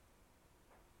Kriegsverbrecher.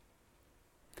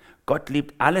 Gott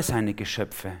liebt alle seine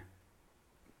Geschöpfe.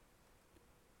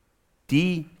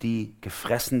 Die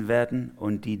gefressen werden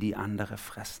und die andere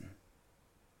fressen.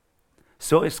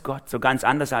 So ist Gott, so ganz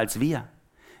anders als wir.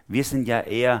 Wir sind ja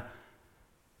eher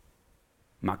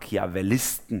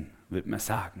Machiavellisten, würde man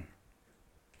sagen.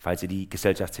 Falls ihr die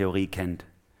Gesellschaftstheorie kennt.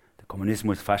 Der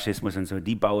Kommunismus, Faschismus und so,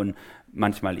 die bauen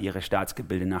manchmal ihre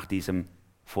Staatsgebilde nach diesen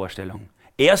Vorstellungen.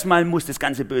 Erstmal muss das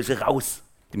ganze Böse raus.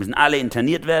 Die müssen alle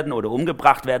interniert werden oder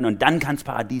umgebracht werden und dann kann das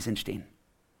Paradies entstehen.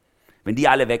 Wenn die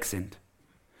alle weg sind.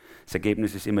 Das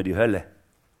Ergebnis ist immer die Hölle.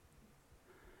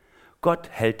 Gott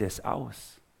hält es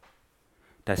aus,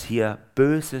 dass hier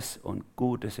Böses und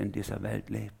Gutes in dieser Welt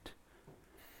lebt.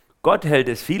 Gott hält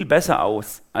es viel besser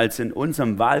aus, als in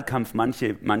unserem Wahlkampf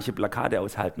manche Plakate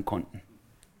aushalten konnten.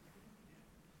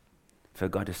 Für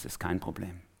Gott ist es kein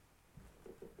Problem.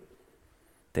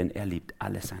 Denn er liebt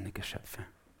alle seine Geschöpfe.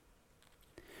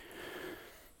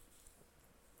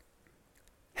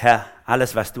 Herr,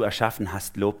 alles, was du erschaffen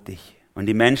hast, lobt dich. Und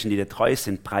die Menschen, die dir treu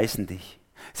sind, preisen dich.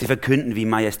 Sie verkünden, wie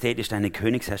majestätisch deine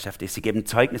Königsherrschaft ist. Sie geben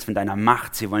Zeugnis von deiner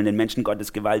Macht. Sie wollen den Menschen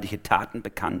Gottes gewaltige Taten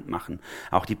bekannt machen.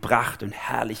 Auch die Pracht und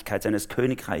Herrlichkeit seines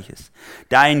Königreiches.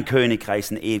 Dein Königreich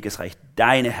ist ein ewiges Reich.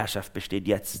 Deine Herrschaft besteht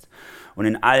jetzt und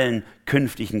in allen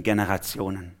künftigen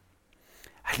Generationen.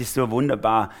 Es ist so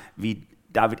wunderbar, wie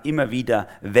David immer wieder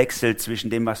wechselt zwischen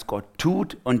dem, was Gott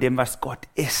tut und dem, was Gott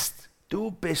ist.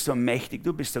 Du bist so mächtig,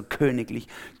 du bist so königlich,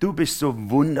 du bist so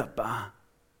wunderbar.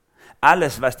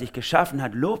 Alles, was dich geschaffen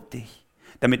hat, lobt dich.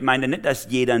 Damit meint er nicht, dass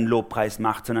jeder einen Lobpreis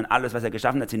macht, sondern alles, was er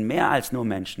geschaffen hat, sind mehr als nur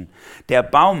Menschen. Der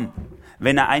Baum,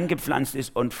 wenn er eingepflanzt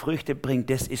ist und Früchte bringt,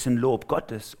 das ist ein Lob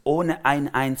Gottes, ohne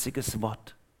ein einziges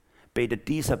Wort. Betet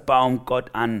dieser Baum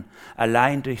Gott an,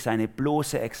 allein durch seine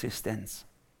bloße Existenz.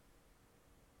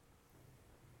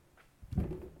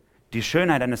 Die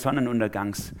Schönheit eines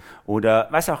Sonnenuntergangs oder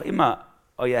was auch immer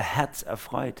euer Herz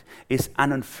erfreut, ist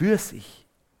an und für sich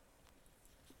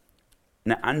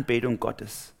eine Anbetung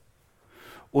Gottes.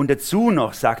 Und dazu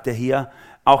noch, sagt er hier,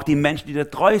 auch die Menschen, die dir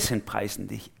treu sind, preisen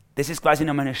dich. Das ist quasi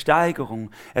nochmal eine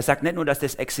Steigerung. Er sagt nicht nur, dass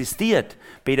das existiert,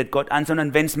 betet Gott an,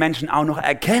 sondern wenn es Menschen auch noch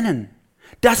erkennen,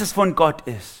 dass es von Gott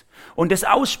ist und das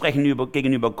aussprechen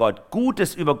gegenüber Gott,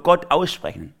 Gutes über Gott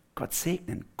aussprechen, Gott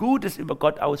segnen, Gutes über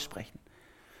Gott aussprechen,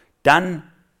 dann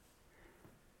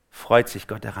freut sich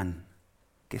Gott daran.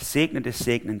 Gesegnete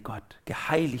segnen Gott,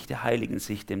 Geheiligte heiligen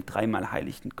sich dem dreimal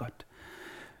heiligten Gott.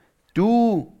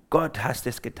 Du, Gott, hast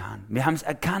es getan. Wir haben es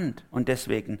erkannt und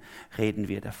deswegen reden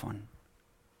wir davon.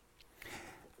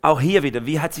 Auch hier wieder,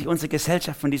 wie hat sich unsere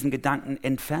Gesellschaft von diesen Gedanken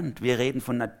entfernt? Wir reden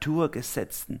von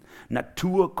Naturgesetzen,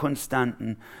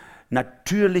 Naturkonstanten,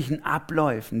 natürlichen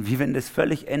Abläufen, wie wenn das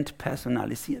völlig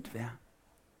entpersonalisiert wäre.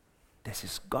 Das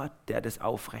ist Gott, der das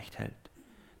aufrecht hält,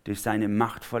 durch seine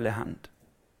machtvolle Hand.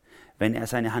 Wenn er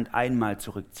seine Hand einmal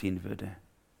zurückziehen würde,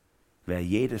 wäre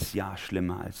jedes Jahr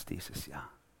schlimmer als dieses Jahr.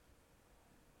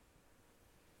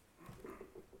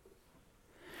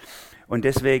 Und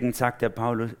deswegen sagt der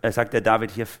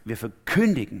David hier, wir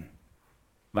verkündigen,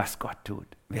 was Gott tut.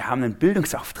 Wir haben einen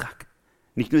Bildungsauftrag.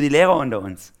 Nicht nur die Lehrer unter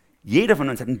uns. Jeder von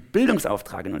uns hat einen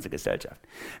Bildungsauftrag in unserer Gesellschaft.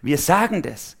 Wir sagen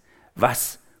das,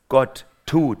 was Gott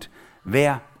tut,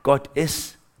 wer Gott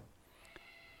ist.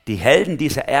 Die Helden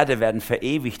dieser Erde werden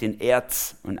verewigt in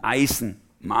Erz und Eisen.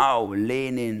 Mao,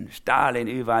 Lenin, Stalin,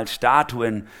 überall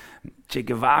Statuen, Che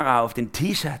Guevara auf den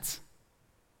T-Shirts.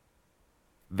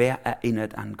 Wer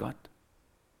erinnert an Gott?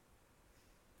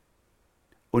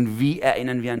 Und wie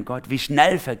erinnern wir an Gott? Wie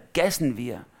schnell vergessen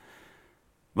wir,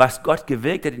 was Gott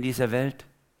gewirkt hat in dieser Welt?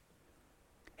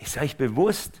 Ist euch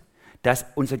bewusst, dass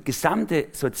unsere gesamte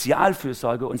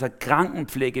Sozialfürsorge, unser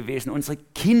Krankenpflegewesen, unsere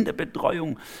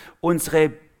Kinderbetreuung,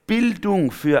 unsere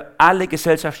Bildung für alle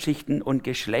Gesellschaftsschichten und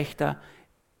Geschlechter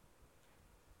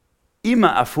immer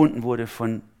erfunden wurde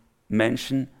von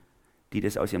Menschen, die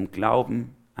das aus ihrem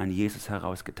Glauben an Jesus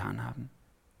herausgetan haben.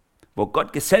 Wo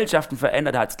Gott Gesellschaften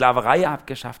verändert hat, Sklaverei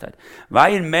abgeschafft hat,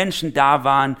 weil Menschen da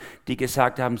waren, die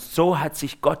gesagt haben, so hat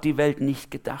sich Gott die Welt nicht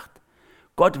gedacht.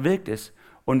 Gott wirkt es.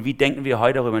 Und wie denken wir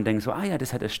heute darüber und denken so, ja,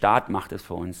 das hat der Staat, macht es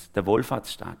für uns, der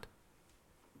Wohlfahrtsstaat.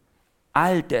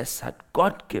 All das hat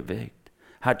Gott gewirkt,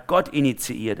 hat Gott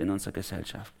initiiert in unserer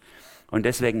Gesellschaft. Und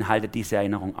deswegen haltet diese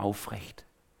Erinnerung aufrecht.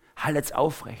 Haltet es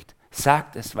aufrecht.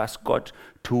 Sagt es, was Gott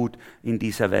tut in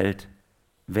dieser Welt,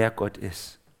 wer Gott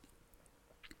ist.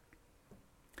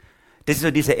 Das ist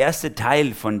so dieser erste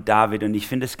Teil von David und ich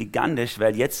finde es gigantisch,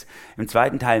 weil jetzt im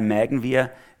zweiten Teil merken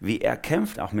wir, wie er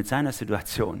kämpft, auch mit seiner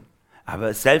Situation.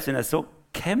 Aber selbst wenn er so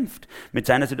kämpft mit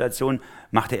seiner Situation,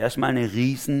 macht er erstmal eine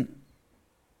riesen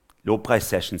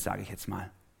Lobpreis-Session, sage ich jetzt mal.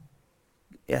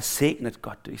 Er segnet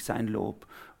Gott durch sein Lob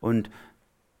und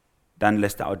dann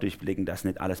lässt er auch durchblicken, dass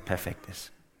nicht alles perfekt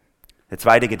ist. Der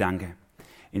zweite Gedanke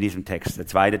in diesem Text, der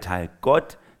zweite Teil.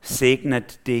 Gott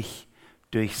segnet dich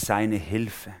durch seine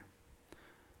Hilfe.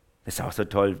 Das ist auch so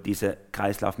toll, dieser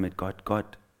Kreislauf mit Gott.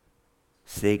 Gott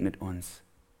segnet uns.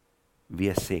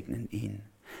 Wir segnen ihn.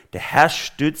 Der Herr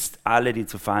stützt alle, die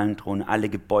zu fallen drohen. Alle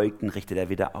Gebeugten richtet er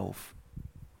wieder auf.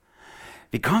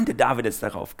 Wie kommt der David jetzt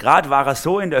darauf? Gerade war er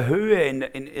so in der Höhe,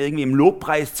 irgendwie im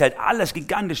Lobpreiszelt, alles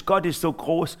gigantisch, Gott ist so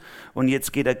groß. Und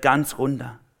jetzt geht er ganz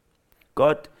runter.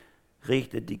 Gott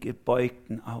richtet die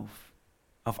Gebeugten auf.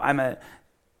 Auf einmal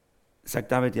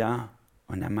sagt David ja,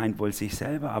 und er meint wohl sich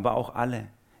selber, aber auch alle.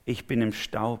 Ich bin im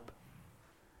Staub.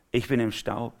 Ich bin im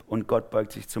Staub und Gott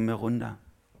beugt sich zu mir runter.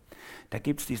 Da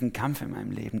gibt es diesen Kampf in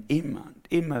meinem Leben. Immer und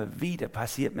immer wieder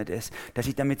passiert mir das, dass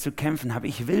ich damit zu kämpfen habe.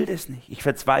 Ich will das nicht. Ich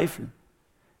verzweifle.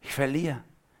 Ich verliere.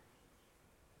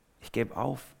 Ich gebe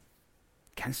auf.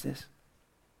 Kennst du das?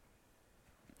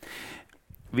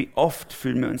 Wie oft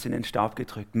fühlen wir uns in den Staub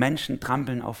gedrückt. Menschen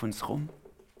trampeln auf uns rum.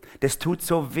 Das tut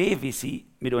so weh, wie sie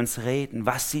mit uns reden,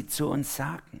 was sie zu uns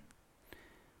sagen.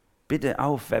 Bitte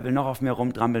auf, wer will noch auf mir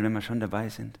rumtrampeln, wenn wir schon dabei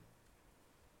sind?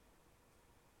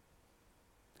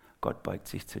 Gott beugt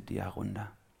sich zu dir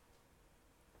herunter.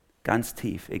 Ganz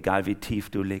tief, egal wie tief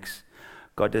du liegst.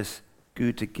 Gottes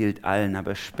Güte gilt allen,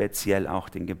 aber speziell auch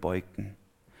den Gebeugten.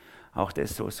 Auch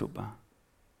das ist so super.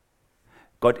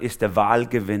 Gott ist der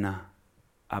Wahlgewinner,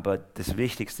 aber das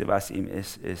Wichtigste, was ihm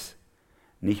ist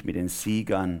nicht mit den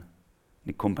Siegern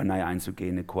eine Kumpanei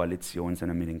einzugehen, eine Koalition,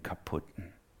 sondern mit den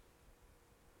Kaputten.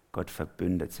 Gott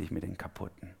verbündet sich mit den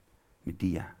Kaputten, mit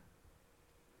dir.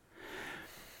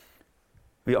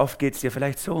 Wie oft geht es dir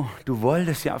vielleicht so? Du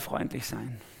wolltest ja freundlich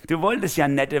sein. Du wolltest ja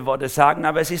nette Worte sagen,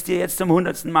 aber es ist dir jetzt zum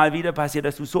 100. Mal wieder passiert,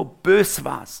 dass du so bös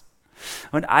warst.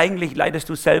 Und eigentlich leidest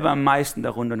du selber am meisten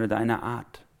darunter unter deiner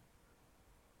Art.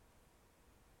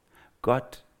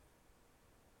 Gott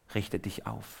richtet dich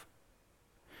auf.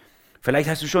 Vielleicht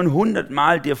hast du schon 100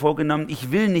 Mal dir vorgenommen,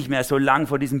 ich will nicht mehr so lang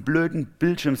vor diesem blöden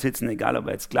Bildschirm sitzen, egal ob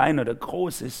er jetzt klein oder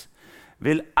groß ist.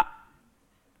 Will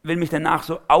mich danach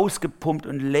so ausgepumpt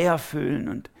und leer fühlen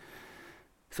und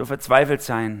so verzweifelt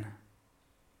sein.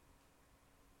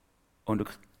 Und du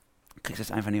kriegst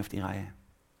es einfach nicht auf die Reihe.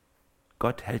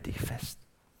 Gott hält dich fest.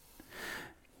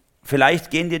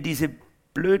 Vielleicht gehen dir diese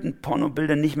blöden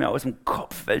Pornobilder nicht mehr aus dem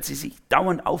Kopf, weil sie sich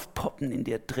dauernd aufpoppen in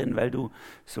dir drin, weil du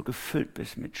so gefüllt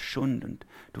bist mit Schund und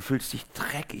du fühlst dich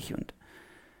dreckig und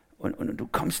du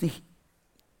kommst nicht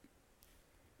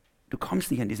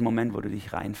an diesen Moment, wo du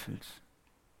dich reinfühlst.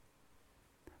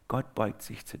 Gott beugt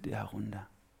sich zu dir herunter.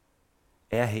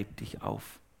 Er hebt dich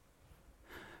auf.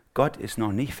 Gott ist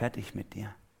noch nicht fertig mit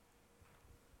dir.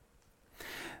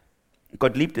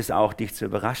 Gott liebt es auch, dich zu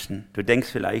überraschen. Du denkst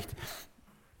vielleicht,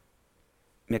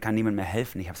 mir kann niemand mehr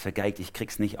helfen, ich habe es vergeigt, ich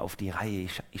krieg's nicht auf die Reihe,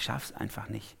 ich schaff's einfach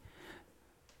nicht.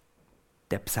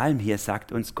 Der Psalm hier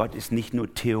sagt uns, Gott ist nicht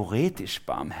nur theoretisch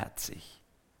barmherzig,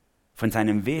 von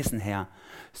seinem Wesen her,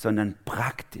 sondern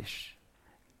praktisch,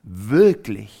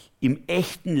 wirklich, im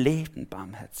echten Leben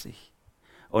barmherzig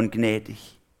und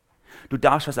gnädig. Du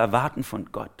darfst was erwarten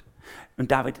von Gott.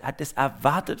 Und David hat es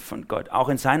erwartet von Gott, auch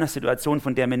in seiner Situation,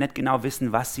 von der wir nicht genau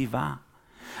wissen, was sie war.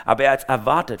 Aber er hat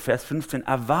erwartet, Vers 15,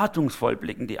 erwartungsvoll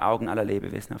blicken die Augen aller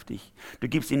Lebewesen auf dich. Du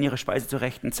gibst ihnen ihre Speise zur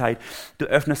rechten Zeit. Du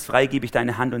öffnest freigebig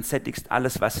deine Hand und sättigst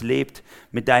alles, was lebt,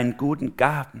 mit deinen guten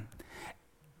Gaben.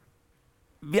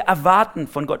 Wir erwarten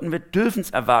von Gott und wir dürfen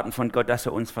es erwarten von Gott, dass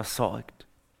er uns versorgt.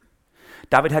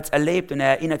 David hat es erlebt und er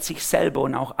erinnert sich selber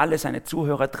und auch alle seine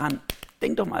Zuhörer dran.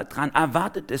 Denk doch mal dran,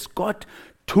 erwartet es Gott,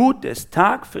 tut es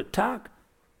Tag für Tag.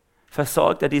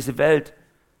 Versorgt er diese Welt,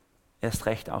 erst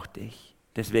recht auch dich.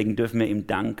 Deswegen dürfen wir ihm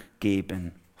Dank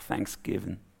geben.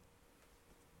 Thanxgivn.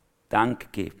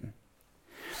 Dank geben.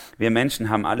 Wir Menschen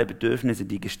haben alle Bedürfnisse,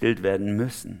 die gestillt werden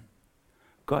müssen.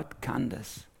 Gott kann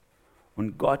das.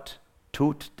 Und Gott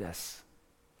tut das.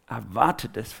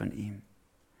 Erwartet es von ihm.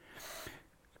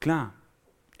 Klar,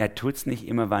 er tut es nicht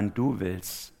immer, wann du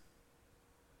willst.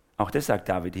 Auch das sagt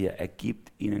David hier. Er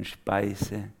gibt ihnen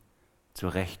Speise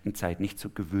zur rechten Zeit, nicht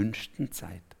zur gewünschten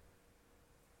Zeit.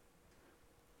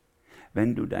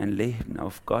 wenn du dein Leben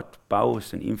auf Gott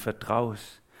baust und ihm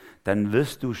vertraust, dann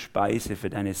wirst du Speise für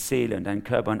deine Seele und deinen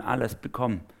Körper und alles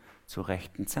bekommen zur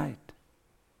rechten Zeit.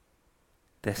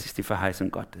 Das ist die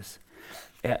Verheißung Gottes.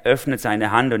 Er öffnet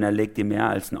seine Hand und er legt dir mehr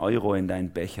als 1 Euro in deinen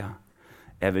Becher.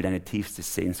 Er will deine tiefste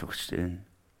Sehnsucht stillen.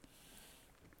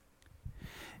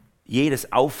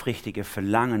 Jedes aufrichtige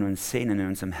Verlangen und Sehnen in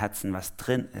unserem Herzen, was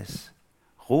drin ist,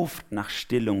 ruft nach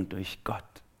Stillung durch Gott.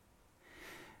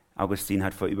 Augustin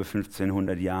hat vor über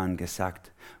 1500 Jahren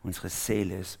gesagt, unsere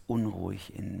Seele ist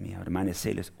unruhig in mir, oder meine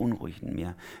Seele ist unruhig in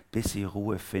mir, bis sie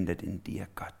Ruhe findet in dir,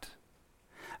 Gott.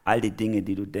 All die Dinge,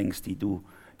 die du denkst, die du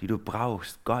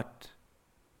brauchst, Gott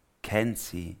kennt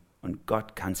sie und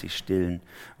Gott kann sie stillen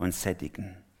und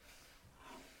sättigen.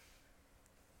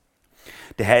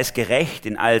 Der Herr ist gerecht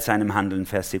in all seinem Handeln,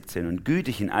 Vers 17, und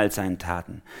gütig in all seinen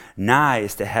Taten. Nahe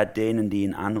ist der Herr denen, die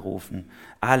ihn anrufen,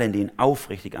 allen, die ihn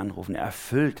aufrichtig anrufen. Er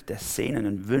erfüllt das Sehnen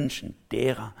und Wünschen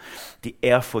derer, die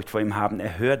Ehrfurcht vor ihm haben.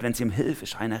 Er hört, wenn sie um Hilfe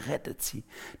schreien, er rettet sie.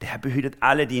 Der Herr behütet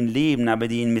alle, die ihn lieben, aber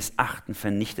die ihn missachten,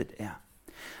 vernichtet er.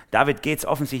 David geht es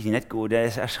offensichtlich nicht gut,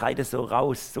 er schreit es so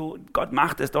raus, so, Gott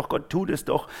macht es doch, Gott tut es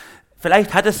doch.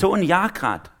 Vielleicht hat es so ein Jahr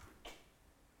gerade,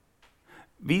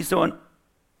 wie so ein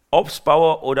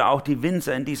Obstbauer oder auch die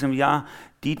Winzer in diesem Jahr,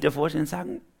 die davor stehen und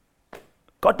sagen,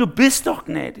 Gott, du bist doch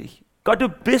gnädig, Gott, du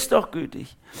bist doch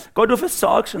gütig, Gott, du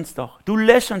versorgst uns doch, du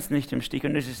lässt uns nicht im Stich.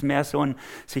 Und es ist mehr so ein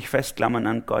sich festklammern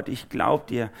an Gott, ich glaube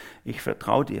dir, ich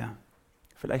vertraue dir.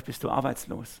 Vielleicht bist du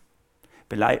arbeitslos,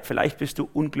 vielleicht bist du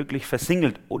unglücklich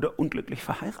versingelt oder unglücklich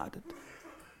verheiratet.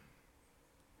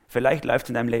 Vielleicht läuft es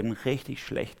in deinem Leben richtig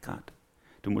schlecht gerade.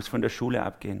 Du musst von der Schule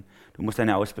abgehen, du musst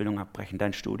deine Ausbildung abbrechen,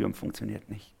 dein Studium funktioniert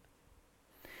nicht.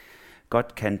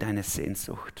 Gott kennt deine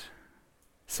Sehnsucht.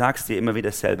 Sag's dir immer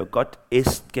wieder selber, Gott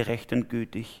ist gerecht und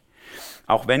gütig.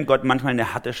 Auch wenn Gott manchmal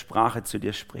eine harte Sprache zu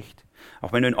dir spricht,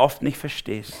 auch wenn du ihn oft nicht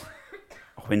verstehst,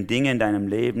 auch wenn Dinge in deinem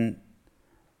Leben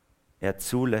er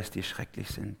zulässt, die schrecklich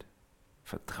sind.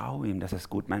 Vertraue ihm, dass er es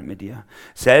gut meint mit dir.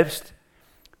 Selbst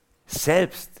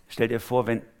stell dir vor,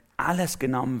 wenn alles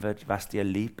genommen wird, was dir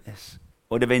lieb ist.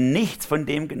 Oder wenn nichts von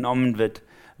dem genommen wird,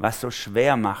 was so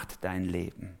schwer macht dein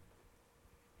Leben.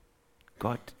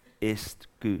 Gott ist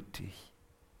gütig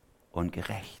und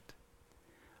gerecht.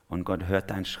 Und Gott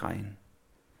hört dein Schreien.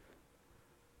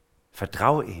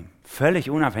 Vertraue ihm,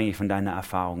 völlig unabhängig von deiner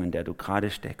Erfahrung, in der du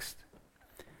gerade steckst.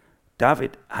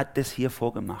 David hat das hier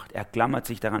vorgemacht. Er klammert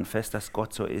sich daran fest, dass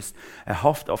Gott so ist. Er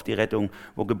hofft auf die Rettung,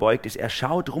 wo gebeugt ist. Er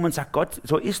schaut rum und sagt, Gott,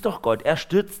 so ist doch Gott. Er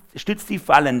stützt die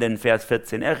Fallenden, Vers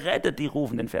 14. Er rettet die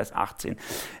Rufenden, Vers 18.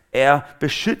 Er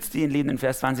beschützt die Liebenden,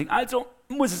 Vers 20. Also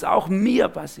muss es auch mir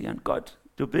passieren. Gott,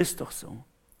 du bist doch so.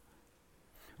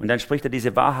 Und dann spricht er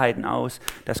diese Wahrheiten aus,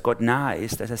 dass Gott nahe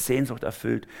ist, dass er Sehnsucht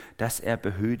erfüllt, dass er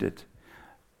behütet.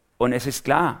 Und es ist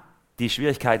klar, die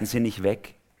Schwierigkeiten sind nicht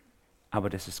weg. Aber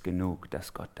das ist genug,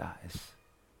 dass Gott da ist.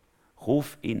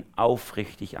 Ruf ihn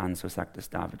aufrichtig an, so sagt es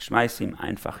David. Schmeiß ihm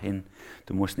einfach hin.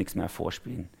 Du musst nichts mehr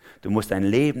vorspielen. Du musst dein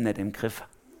Leben nicht im Griff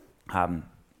haben,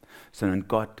 sondern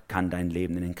Gott kann dein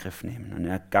Leben in den Griff nehmen. Und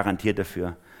er garantiert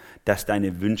dafür, dass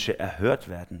deine Wünsche erhört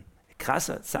werden.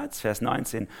 Krasser Satz, Vers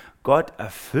 19. Gott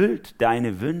erfüllt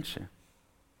deine Wünsche.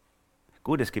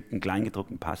 Gut, es gibt einen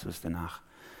kleingedruckten Passus danach,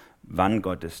 wann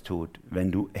Gott es tut,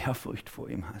 wenn du Ehrfurcht vor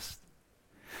ihm hast.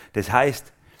 Das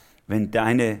heißt, wenn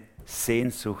deine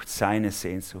Sehnsucht seine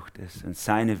Sehnsucht ist und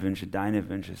seine Wünsche deine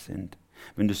Wünsche sind,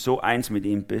 wenn du so eins mit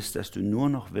ihm bist, dass du nur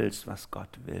noch willst, was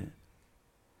Gott will,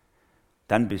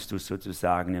 dann bist du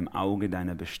sozusagen im Auge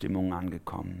deiner Bestimmung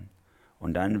angekommen.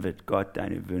 Und dann wird Gott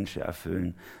deine Wünsche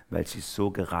erfüllen, weil sie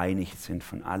so gereinigt sind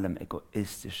von allem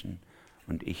Egoistischen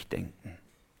und Ich-Denken.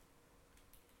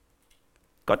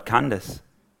 Gott kann das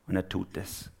und er tut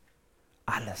das.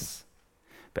 Alles.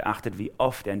 Beachtet, wie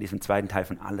oft er in diesem zweiten Teil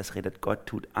von alles redet. Gott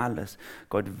tut alles.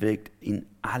 Gott wirkt in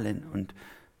allen und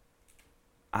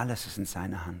alles ist in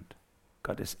seiner Hand.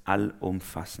 Gott ist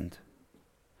allumfassend.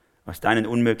 Aus deinen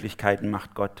Unmöglichkeiten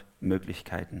macht Gott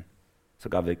Möglichkeiten,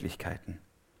 sogar Wirklichkeiten.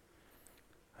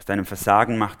 Aus deinem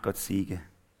Versagen macht Gott Siege.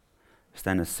 Aus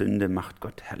deiner Sünde macht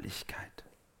Gott Herrlichkeit.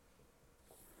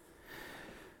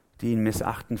 Die ihn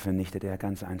missachten, vernichtet er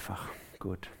ganz einfach.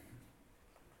 Gut.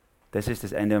 Das ist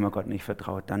das Ende, wenn man Gott nicht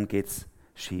vertraut. Dann geht's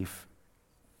schief.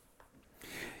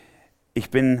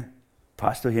 Ich bin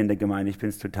Pastor hier in der Gemeinde, ich bin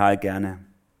es total gerne.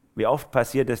 Wie oft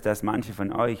passiert es, dass manche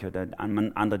von euch oder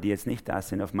andere, die jetzt nicht da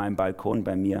sind, auf meinem Balkon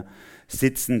bei mir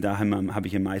sitzen. Da habe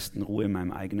ich am meisten Ruhe in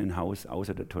meinem eigenen Haus,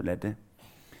 außer der Toilette.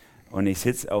 Und ich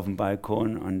sitze auf dem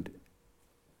Balkon und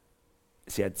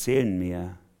sie erzählen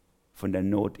mir von der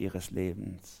Not ihres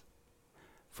Lebens,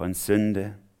 von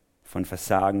Sünde, von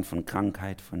Versagen, von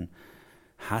Krankheit, von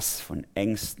Hass, von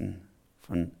Ängsten,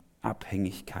 von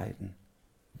Abhängigkeiten.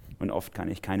 Und oft kann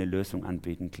ich keine Lösung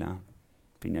anbieten, klar.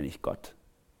 Bin ja nicht Gott.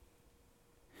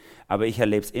 Aber ich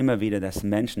erlebe es immer wieder, dass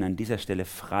Menschen an dieser Stelle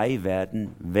frei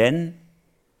werden, wenn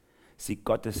sie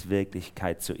Gottes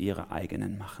Wirklichkeit zu ihrer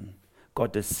eigenen machen.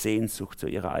 Gottes Sehnsucht zu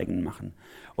ihrer eigenen machen.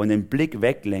 Und den Blick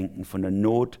weglenken von der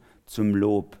Not zum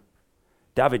Lob.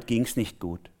 David ging es nicht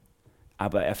gut,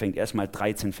 aber er fängt erstmal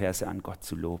 13 Verse an, Gott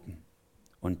zu loben.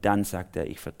 Und dann sagt er,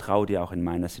 ich vertraue dir auch in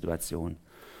meiner Situation.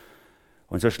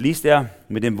 Und so schließt er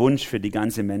mit dem Wunsch für die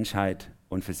ganze Menschheit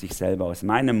und für sich selber. Aus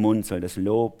meinem Mund soll das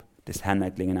Lob des Herrn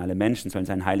erklingen. Alle Menschen sollen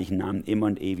seinen heiligen Namen immer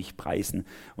und ewig preisen.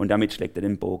 Und damit schlägt er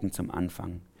den Bogen zum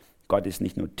Anfang. Gott ist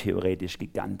nicht nur theoretisch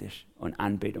gigantisch und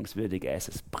anbetungswürdig, er ist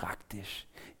es praktisch,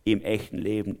 im echten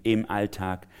Leben, im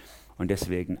Alltag. Und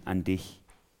deswegen an dich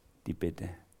die Bitte.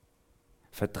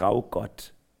 Vertrau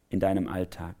Gott in deinem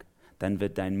Alltag. Dann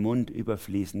wird dein Mund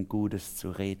überfließen, Gutes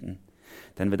zu reden.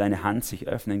 Dann wird deine Hand sich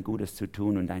öffnen, Gutes zu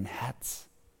tun und dein Herz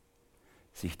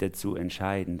sich dazu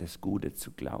entscheiden, das Gute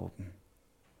zu glauben.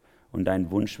 Und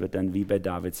dein Wunsch wird dann wie bei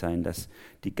David sein, dass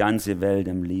die ganze Welt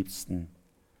am liebsten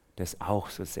das auch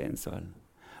so sehen soll.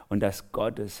 Und dass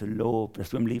Gottes Lob, dass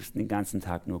du am liebsten den ganzen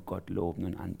Tag nur Gott loben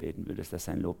und anbeten würdest, dass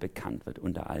sein Lob bekannt wird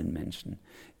unter allen Menschen.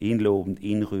 Ihn loben,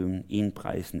 ihn rühmen, ihn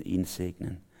preisen, ihn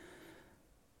segnen,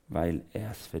 weil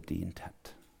er es verdient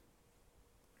hat.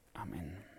 Amen.